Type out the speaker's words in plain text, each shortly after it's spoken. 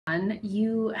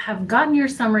You have gotten your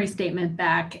summary statement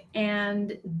back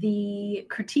and the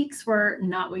critiques were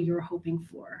not what you were hoping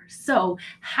for. So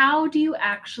how do you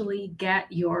actually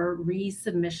get your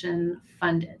resubmission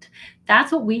funded?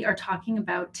 That's what we are talking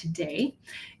about today.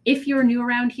 If you're new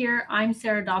around here, I'm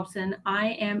Sarah Dobson.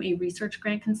 I am a research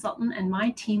grant consultant, and my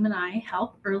team and I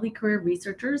help early career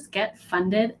researchers get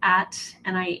funded at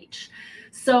NIH.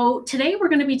 So today we're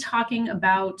going to be talking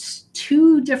about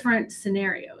two different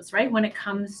scenarios, right? When it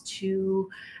comes to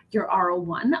your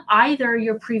R01, either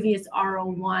your previous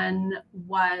R01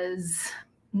 was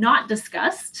not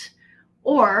discussed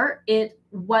or it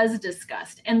was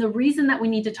discussed. And the reason that we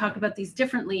need to talk about these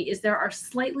differently is there are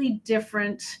slightly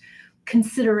different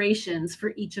considerations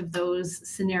for each of those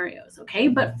scenarios, okay?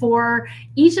 But for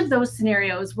each of those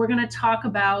scenarios, we're going to talk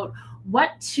about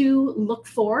what to look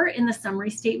for in the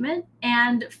summary statement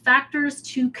and factors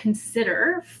to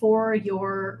consider for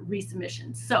your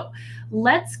resubmission. So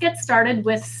let's get started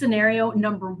with scenario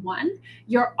number one.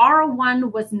 Your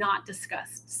R01 was not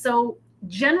discussed. So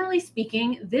generally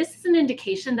speaking, this is an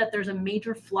indication that there's a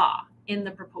major flaw in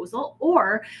the proposal,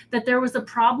 or that there was a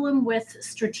problem with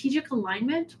strategic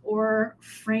alignment or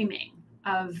framing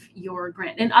of your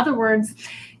grant. In other words,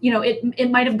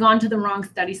 it might have gone to the wrong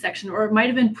study section, or it might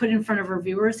have been put in front of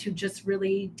reviewers who just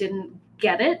really didn't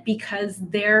get it because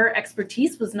their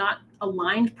expertise was not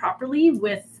aligned properly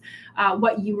with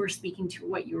what you were speaking to,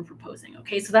 what you were proposing.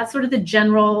 Okay, so that's sort of the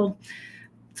general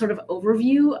sort of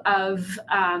overview of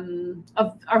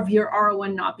your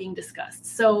R01 not being discussed.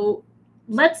 So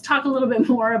let's talk a little bit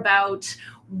more about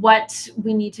what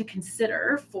we need to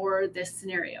consider for this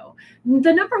scenario.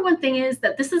 The number one thing is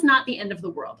that this is not the end of the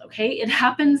world, okay? It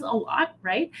happens a lot,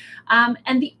 right?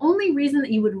 And the only reason that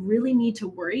you would really need to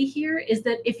worry here is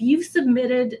that if you've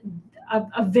submitted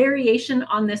a variation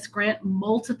on this grant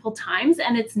multiple times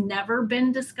and it's never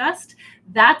been discussed,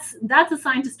 that's a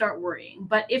sign to start worrying.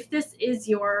 But if this is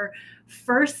your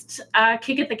first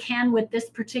kick at the can with this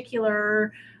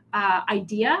particular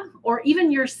idea, or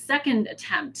even your second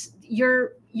attempt,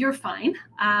 you're fine.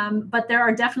 But there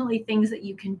are definitely things that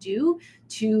you can do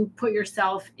to put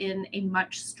yourself in a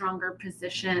much stronger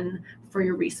position for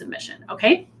your resubmission,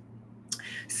 okay?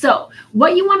 So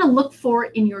what you want to look for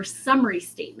in your summary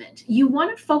statement, you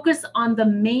want to focus on the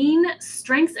main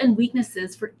strengths and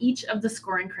weaknesses for each of the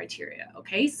scoring criteria,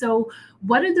 okay? So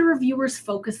what did the reviewers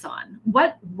focus on?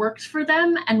 What worked for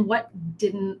them and what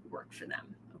didn't work for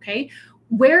them, okay?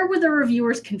 Where were the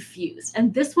reviewers confused?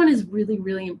 And this one is really,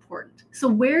 really important. So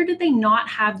where did they not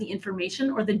have the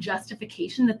information or the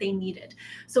justification that they needed?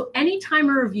 So anytime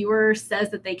a reviewer says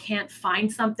that they can't find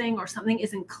something or something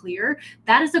isn't clear,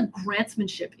 that is a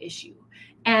grantsmanship issue.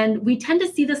 And we tend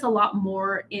to see this a lot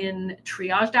more in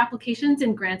triaged applications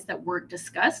in grants that weren't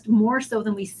discussed, more so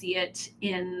than we see it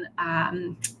in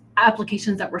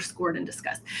applications that were scored and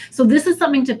discussed. So this is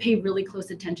something to pay really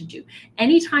close attention to.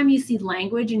 Anytime you see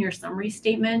language in your summary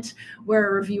statement where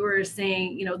a reviewer is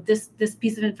saying, this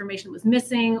piece of information was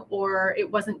missing, or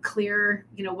it wasn't clear,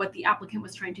 what the applicant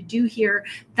was trying to do here,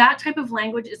 that type of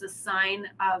language is a sign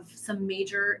of some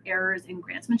major errors in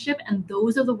grantsmanship. And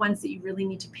those are the ones that you really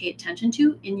need to pay attention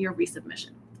to in your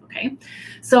resubmission. Okay,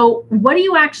 so what do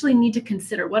you actually need to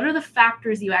consider? What are the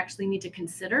factors you actually need to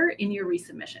consider in your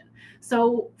resubmission?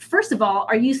 So first of all,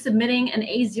 are you submitting an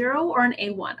A0 or an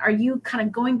A1? Are you kind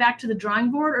of going back to the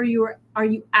drawing board, or are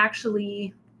you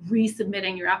actually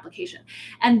resubmitting your application?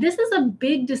 And this is a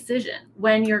big decision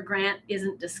when your grant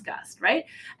isn't discussed, right?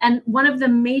 And one of the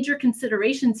major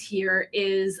considerations here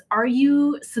is, are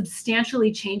you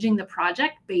substantially changing the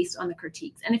project based on the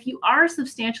critiques? And if you are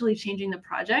substantially changing the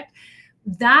project,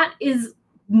 that is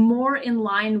more in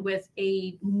line with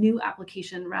a new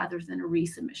application rather than a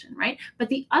resubmission, right? But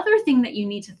the other thing that you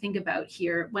need to think about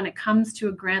here when it comes to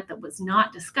a grant that was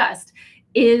not discussed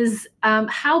is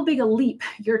how big a leap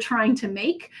you're trying to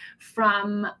make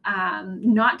from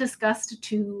not discussed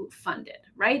to funded,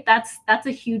 right? That's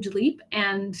a huge leap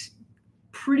and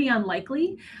pretty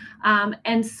unlikely.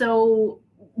 And so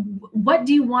what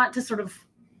do you want to sort of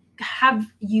have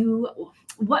you,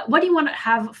 what do you want to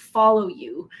have follow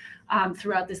you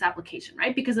throughout this application,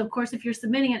 right? Because of course, if you're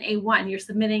submitting an A1, you're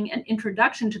submitting an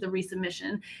introduction to the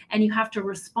resubmission, and you have to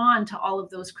respond to all of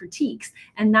those critiques.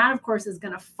 And that, of course, is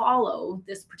going to follow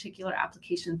this particular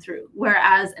application through.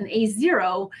 Whereas an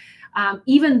A0,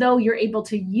 even though you're able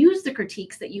to use the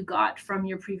critiques that you got from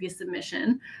your previous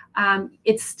submission,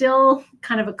 it's still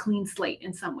kind of a clean slate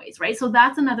in some ways, right? So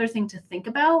that's another thing to think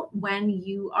about when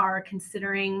you are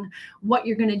considering what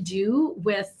you're going to do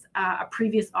with a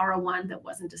previous R01 that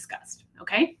wasn't discussed,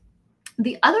 okay?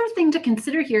 The other thing to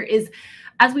consider here is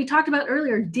As we talked about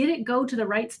earlier, did it go to the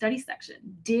right study section?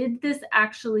 Did this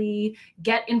actually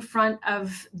get in front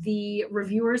of the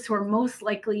reviewers who are most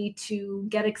likely to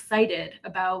get excited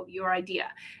about your idea?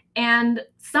 And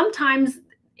sometimes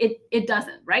it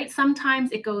doesn't, right?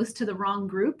 Sometimes it goes to the wrong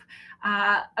group,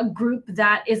 a group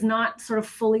that is not sort of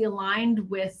fully aligned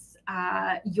with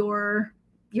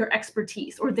your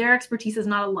expertise, or their expertise is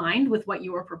not aligned with what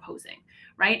you are proposing,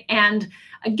 right? And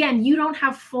again, you don't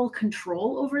have full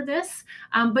control over this,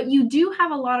 but you do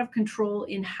have a lot of control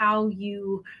in how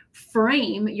you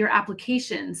frame your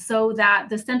application so that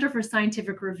the Center for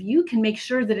Scientific Review can make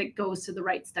sure that it goes to the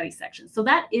right study section. So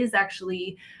that is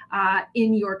actually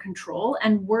in your control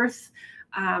and worth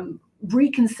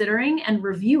reconsidering and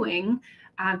reviewing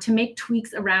to make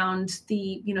tweaks around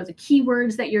the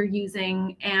keywords that you're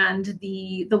using and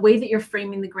the way that you're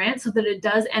framing the grant so that it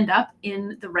does end up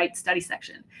in the right study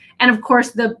section. And of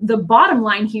course, the bottom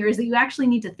line here is that you actually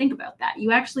need to think about that.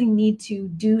 You actually need to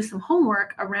do some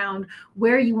homework around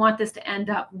where you want this to end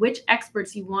up, which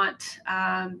experts you want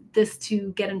this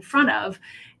to get in front of,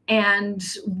 and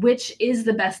which is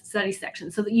the best study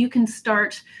section, so that you can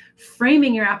start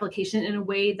framing your application in a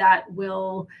way that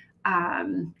will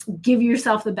give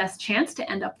yourself the best chance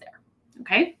to end up there,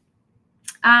 okay?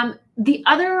 The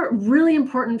other really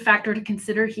important factor to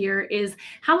consider here is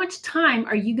how much time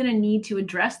are you going to need to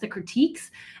address the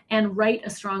critiques and write a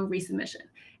strong resubmission?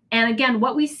 And again,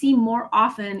 what we see more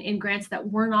often in grants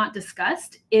that were not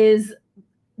discussed is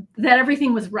that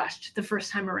everything was rushed the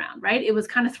first time around, right? It was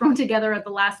kind of thrown together at the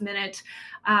last minute.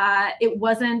 It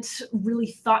wasn't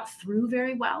really thought through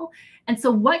very well. And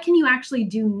so what can you actually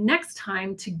do next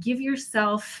time to give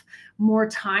yourself more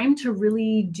time to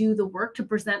really do the work to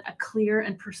present a clear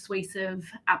and persuasive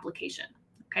application,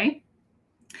 okay?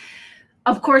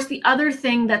 Of course, the other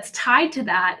thing that's tied to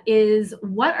that is,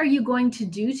 what are you going to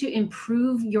do to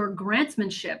improve your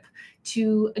grantsmanship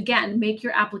to, again, make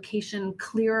your application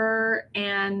clearer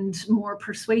and more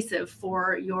persuasive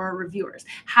for your reviewers?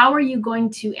 How are you going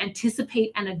to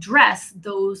anticipate and address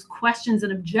those questions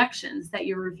and objections that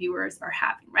your reviewers are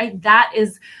having, right? That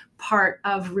is part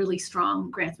of really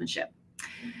strong grantsmanship.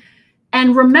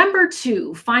 And remember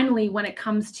too, finally, when it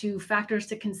comes to factors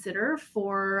to consider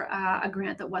for a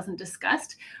grant that wasn't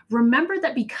discussed, remember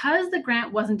that because the grant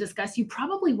wasn't discussed, you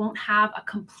probably won't have a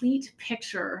complete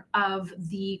picture of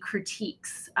the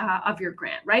critiques of your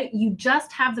grant, right? You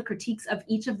just have the critiques of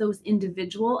each of those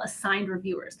individual assigned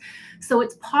reviewers. So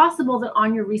it's possible that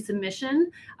on your resubmission,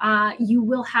 you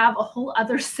will have a whole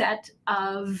other set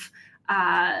of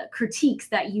critiques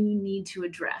that you need to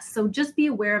address. So just be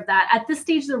aware of that. At this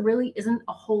stage, there really isn't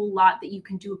a whole lot that you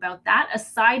can do about that,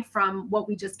 aside from what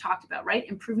we just talked about, right?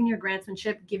 Improving your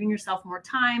grantsmanship, giving yourself more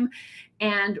time,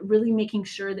 and really making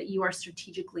sure that you are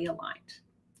strategically aligned,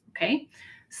 okay?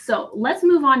 So let's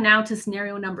move on now to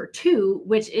scenario number 2,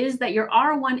 which is that your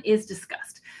R01 is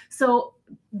discussed. So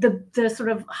the sort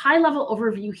of high level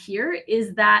overview here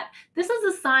is that this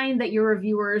is a sign that your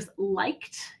reviewers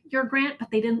liked your grant, but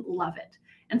they didn't love it.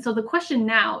 And so the question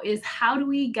now is, how do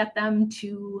we get them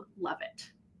to love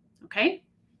it? Okay.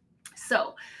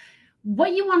 So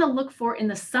what you want to look for in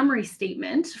the summary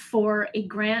statement for a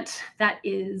grant that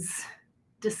is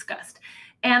discussed.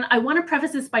 And I want to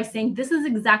preface this by saying this is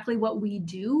exactly what we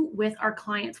do with our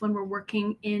clients when we're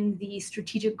working in the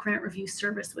strategic grant review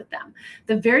service with them.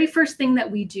 The very first thing that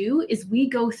we do is we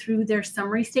go through their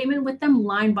summary statement with them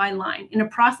line by line in a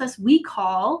process we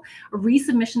call a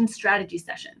resubmission strategy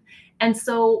session. And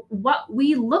so what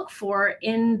we look for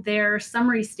in their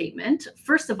summary statement,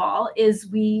 first of all,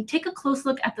 is we take a close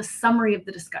look at the summary of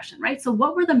the discussion, right? So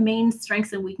what were the main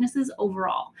strengths and weaknesses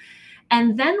overall?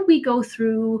 And then we go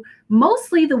through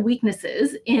mostly the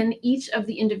weaknesses in each of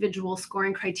the individual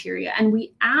scoring criteria. And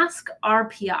we ask our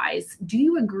PIs, do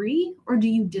you agree or do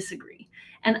you disagree?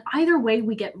 And either way,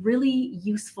 we get really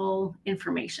useful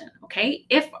information, okay?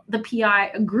 If the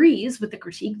PI agrees with the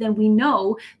critique, then we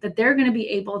know that they're going to be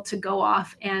able to go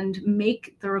off and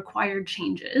make the required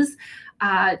changes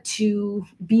to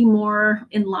be more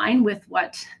in line with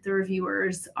what the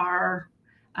reviewers are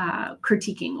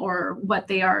critiquing or what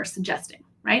they are suggesting,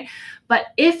 right? But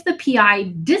if the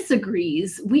PI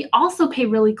disagrees, we also pay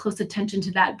really close attention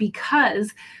to that,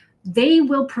 because they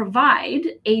will provide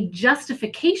a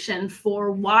justification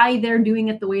for why they're doing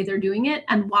it the way they're doing it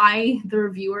and why the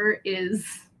reviewer is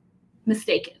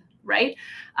mistaken, right?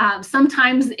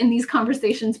 Sometimes in these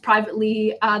conversations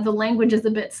privately, the language is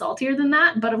a bit saltier than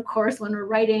that. But of course, when we're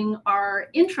writing our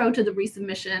intro to the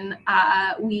resubmission,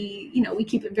 we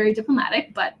keep it very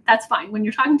diplomatic, but that's fine. When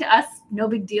you're talking to us, no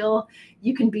big deal.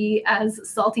 You can be as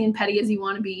salty and petty as you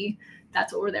want to be.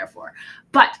 That's what we're there for.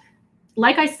 But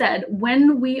like I said,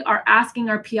 when we are asking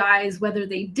our PIs whether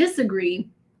they disagree,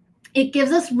 it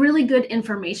gives us really good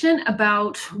information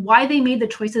about why they made the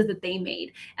choices that they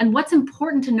made. And what's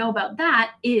important to know about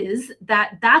that is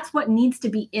that that's what needs to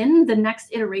be in the next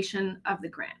iteration of the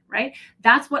grant, right?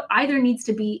 That's what either needs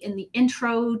to be in the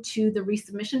intro to the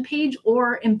resubmission page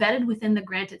or embedded within the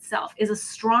grant itself, is a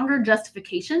stronger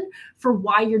justification for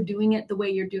why you're doing it the way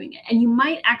you're doing it. And you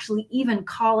might actually even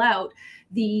call out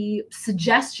the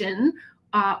suggestion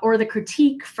or the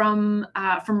critique from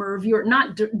a reviewer,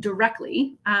 not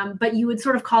directly, but you would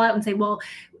sort of call out and say, well,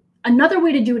 another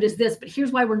way to do it is this, but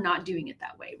here's why we're not doing it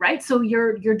that way, right? So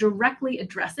you're directly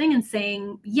addressing and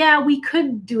saying, yeah, we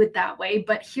could do it that way,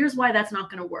 but here's why that's not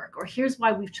going to work, or here's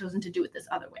why we've chosen to do it this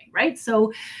other way, right?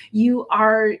 So you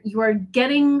are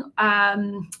getting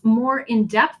more in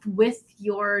depth with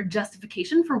your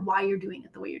justification for why you're doing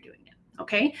it the way you're doing it.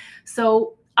 Okay,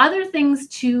 so other things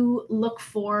to look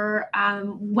for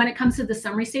when it comes to the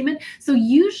summary statement. So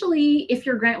usually if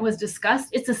your grant was discussed,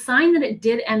 it's a sign that it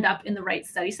did end up in the right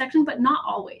study section, but not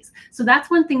always. So that's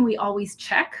one thing we always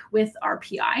check with our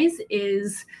PIs,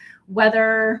 is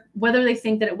whether they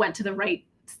think that it went to the right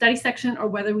study section or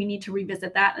whether we need to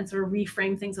revisit that and sort of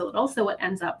reframe things a little so it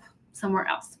ends up somewhere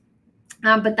else.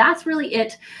 But that's really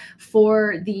it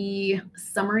for the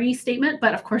summary statement.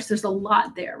 But of course, there's a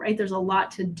lot there, right? There's a lot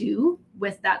to do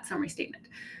with that summary statement.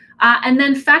 And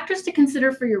then factors to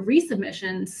consider for your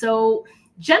resubmission. So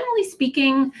generally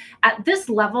speaking, at this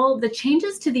level, the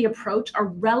changes to the approach are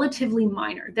relatively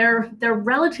minor. They're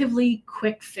relatively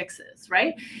quick fixes,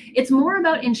 right? It's more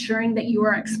about ensuring that you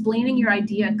are explaining your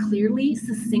idea clearly,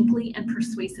 succinctly, and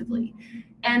persuasively.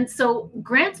 And so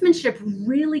grantsmanship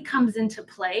really comes into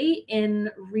play in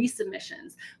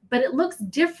resubmissions, but it looks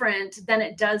different than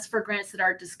it does for grants that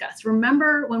are discussed.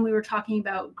 Remember when we were talking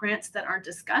about grants that aren't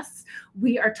discussed,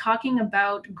 we are talking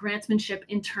about grantsmanship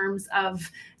in terms of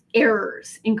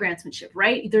errors in grantsmanship,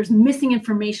 right? There's missing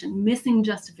information, missing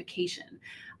justification.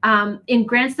 In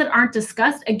grants that aren't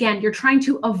discussed, again, you're trying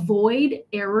to avoid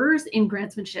errors in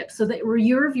grantsmanship so that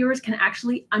your reviewers can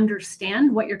actually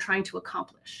understand what you're trying to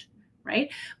accomplish, right?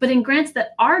 But in grants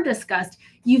that are discussed,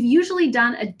 you've usually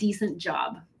done a decent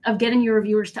job of getting your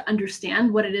reviewers to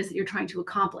understand what it is that you're trying to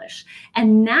accomplish.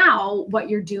 And now what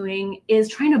you're doing is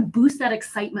trying to boost that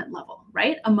excitement level,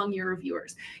 right, among your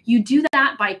reviewers. You do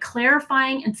that by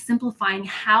clarifying and simplifying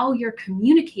how you're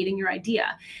communicating your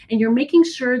idea. And you're making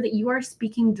sure that you are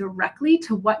speaking directly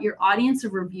to what your audience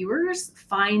of reviewers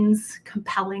finds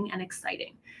compelling and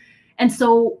exciting. And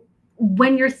so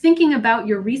when you're thinking about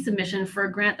your resubmission for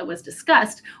a grant that was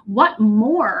discussed, what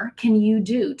more can you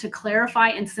do to clarify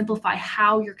and simplify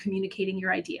how you're communicating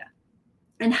your idea?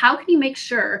 And how can you make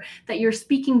sure that you're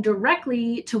speaking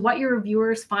directly to what your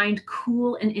reviewers find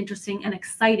cool and interesting and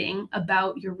exciting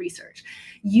about your research?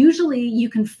 Usually you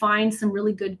can find some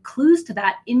really good clues to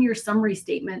that in your summary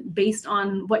statement based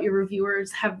on what your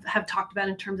reviewers have talked about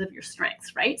in terms of your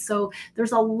strengths, right? So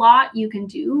there's a lot you can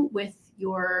do with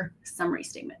your summary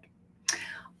statement.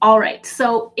 All right,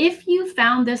 so if you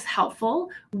found this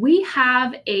helpful, we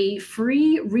have a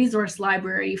free resource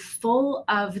library full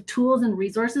of tools and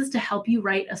resources to help you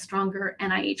write a stronger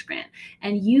NIH grant.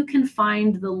 And you can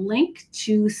find the link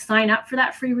to sign up for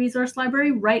that free resource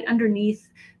library right underneath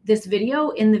this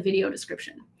video in the video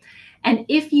description. And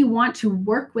if you want to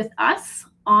work with us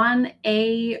on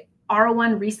a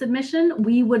R01 resubmission,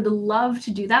 we would love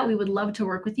to do that. We would love to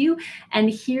work with you. And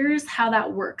here's how that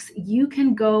works. You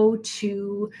can go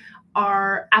to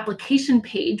our application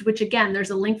page, which again, there's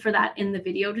a link for that in the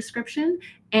video description,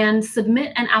 and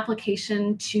submit an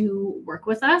application to work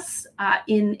with us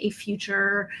in a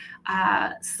future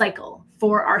cycle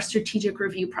for our strategic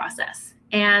review process.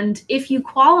 And if you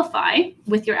qualify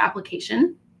with your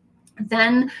application,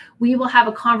 then we will have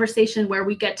a conversation where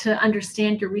we get to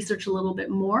understand your research a little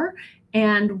bit more,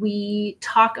 and we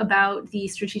talk about the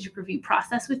strategic review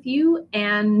process with you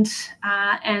and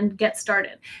get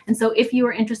started. And so if you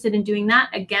are interested in doing that,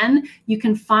 again, you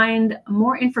can find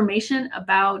more information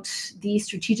about the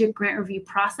strategic grant review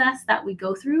process that we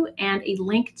go through and a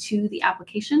link to the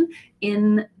application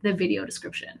in the video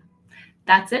description.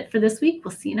 That's it for this week.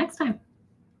 We'll see you next time.